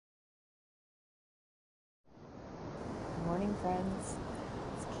friends.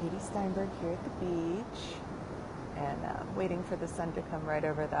 It's Katie Steinberg here at the beach, and waiting for the sun to come right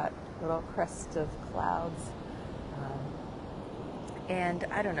over that little crest of clouds. And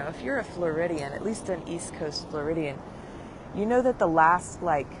I don't know, if you're a Floridian, at least an East Coast Floridian, you know that the last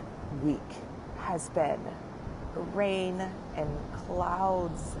week has been rain and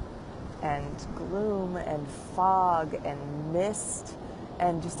clouds and gloom and fog and mist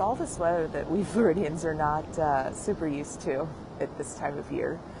and just all this weather that we Floridians are not super used to at this time of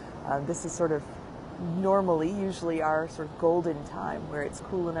year. This is sort of usually our sort of golden time where it's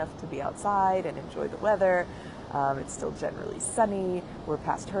cool enough to be outside and enjoy the weather. It's still generally sunny. We're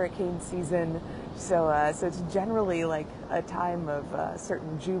past hurricane season. So it's generally like a time of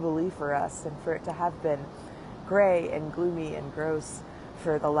certain jubilee for us, and for it to have been gray and gloomy and gross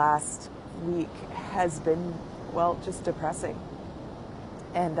for the last week has been, well, just depressing.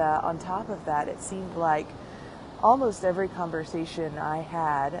 And on top of that, it seemed like almost every conversation I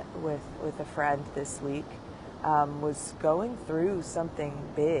had with a friend this week was going through something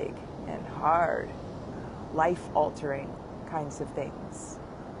big and hard, life-altering kinds of things,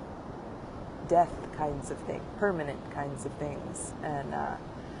 death kinds of things, permanent kinds of things. And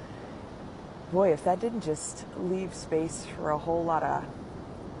boy, if that didn't just leave space for a whole lot of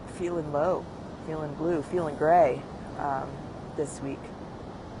feeling low, feeling blue, feeling gray this week.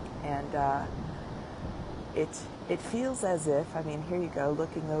 And it feels as if, I mean, here you go,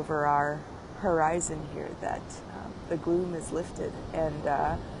 looking over our horizon here, that the gloom is lifted. And,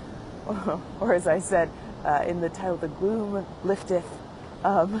 or as I said in the title, the Gloom Lifteth.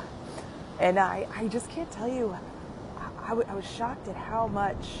 And I just can't tell you, I was shocked at how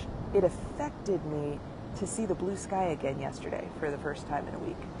much it affected me to see the blue sky again yesterday for the first time in a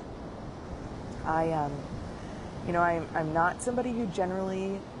week. I'm not somebody who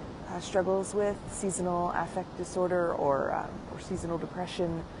generally struggles with seasonal affect disorder or seasonal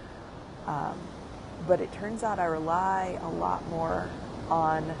depression, but it turns out I rely a lot more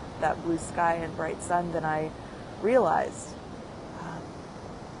on that blue sky and bright sun than I realized.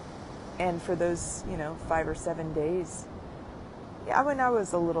 And for those 5 or 7 days, I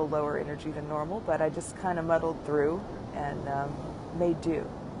was a little lower energy than normal, but I just kind of muddled through and made do.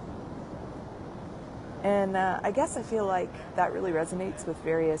 And I guess I feel like that really resonates with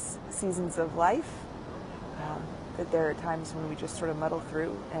various seasons of life, that there are times when we just sort of muddle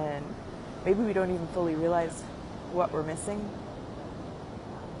through and maybe we don't even fully realize what we're missing.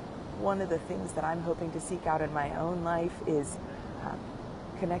 One of the things that I'm hoping to seek out in my own life is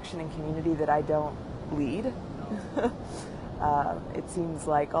connection and community that I don't lead. It seems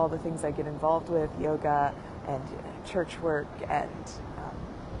like all the things I get involved with, yoga and church work and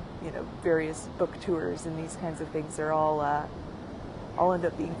various book tours and these kinds of things, are all end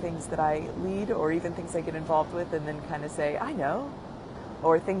up being things that I lead, or even things I get involved with and then kind of say, I know,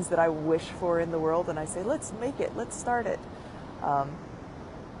 or things that I wish for in the world and I say, let's make it, let's start it.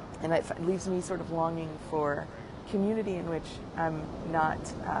 And it leaves me sort of longing for community in which I'm not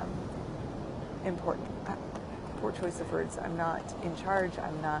important. Poor choice of words. I'm not in charge.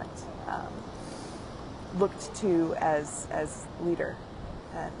 I'm not looked to as leader,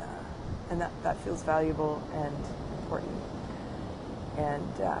 and that feels valuable and important.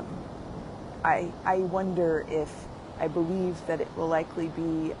 And I wonder if I believe that it will likely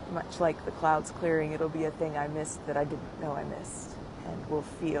be much like the clouds clearing. It'll be a thing I missed that I didn't know I missed, and will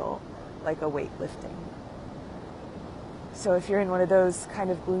feel like a weight lifting. So if you're in one of those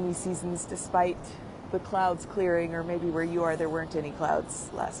kind of gloomy seasons, despite the clouds clearing, or maybe where you are there weren't any clouds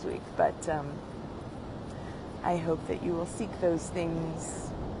last week, but I hope that you will seek those things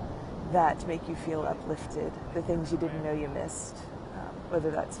that make you feel uplifted, the things you didn't know you missed, whether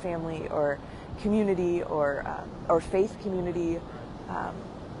that's family or community or faith community,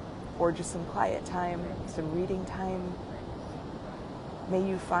 or just some quiet time, some reading time. May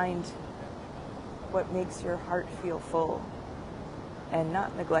you find what makes your heart feel full and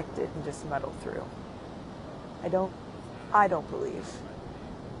not neglect it and just muddle through. I don't believe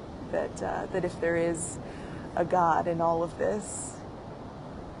that if there is a God in all of this,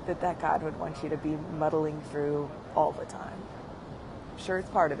 that God would want you to be muddling through all the time. I'm sure it's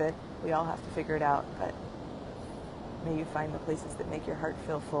part of it. We all have to figure it out, but may you find the places that make your heart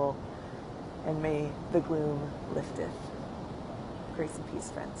feel full, and may the gloom lifteth. Grace and peace,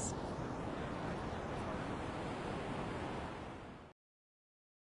 friends.